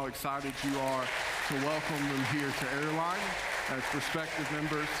know how excited you are to welcome them here to Airline as prospective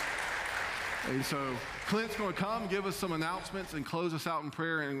members. And so Clint's going to come, give us some announcements, and close us out in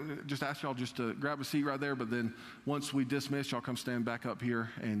prayer, and just ask y'all just to grab a seat right there. But then once we dismiss, y'all come stand back up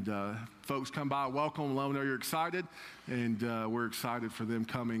here, and folks come by, welcome them, let them know you're excited, and we're excited for them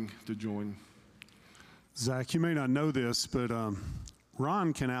coming to join. Zach, you may not know this, but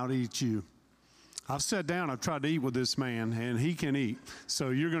Ron can out-eat you. I've sat down, I've tried to eat with this man, and he can eat. So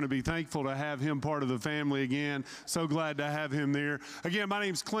you're going to be thankful to have him part of the family again. So glad to have him there. Again, my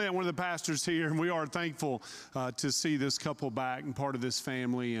name's Clint, one of the pastors here, and we are thankful to see this couple back and part of this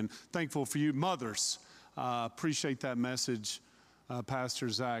family, and thankful for you mothers. Appreciate that message, Pastor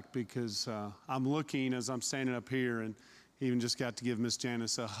Zach, because I'm looking as I'm standing up here, and even just got to give Miss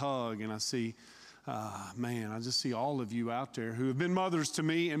Janice a hug, and I see man, I just see all of you out there who have been mothers to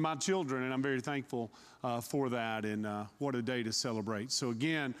me and my children, and I'm very thankful for that, and what a day to celebrate. So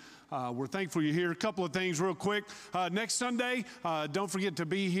again, we're thankful you're here. A couple of things real quick. Next Sunday, don't forget to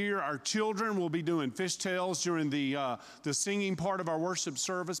be here. Our children will be doing fishtails during the singing part of our worship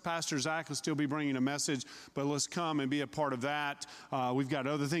service. Pastor Zach will still be bringing a message, but let's come and be a part of that. We've got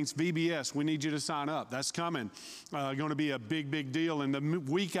other things. VBS, we need you to sign up. That's coming. Going to be a big, big deal. And the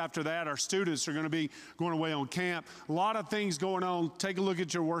week after that, our students are going to be going away on camp. A lot of things going on. Take a look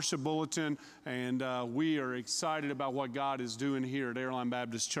at your worship bulletin, and we are excited about what God is doing here at Airline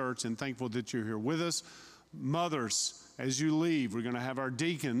Baptist Church, and thankful that you're here with us. Mothers, as you leave, we're going to have our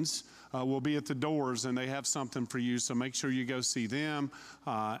deacons will be at the doors, and they have something for you, so make sure you go see them.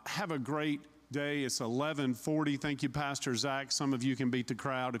 Have a great day. It's 11:40. Thank you, Pastor Zach. Some of you can beat the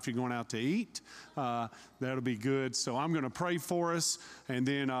crowd if you're going out to eat. That'll be good. So I'm going to pray for us, and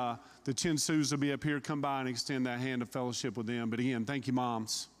then the Chinsus will be up here. Come by and extend that hand of fellowship with them. But again, thank you,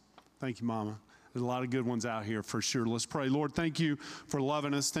 moms. Thank you, Mama. There's a lot of good ones out here for sure. Let's pray. Lord, thank you for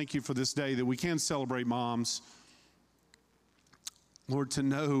loving us. Thank you for this day that we can celebrate moms. Lord, to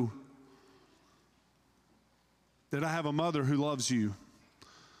know that I have a mother who loves you,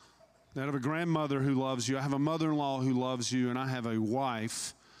 that I have a grandmother who loves you, I have a mother-in-law who loves you, and I have a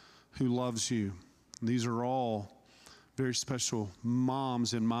wife who loves you. And these are all very special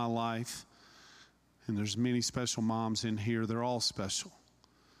moms in my life, and there's many special moms in here. They're all special.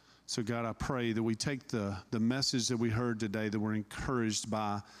 So God, I pray that we take the message that we heard today, that we're encouraged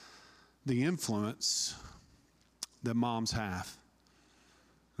by the influence that moms have.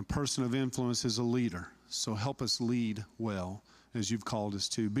 A person of influence is a leader. So help us lead well as you've called us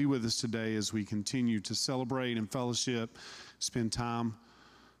to. Be with us today as we continue to celebrate and fellowship, spend time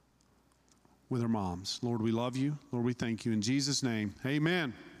with our moms. Lord, we love you. Lord, we thank you. In Jesus' name,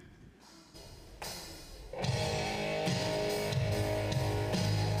 amen.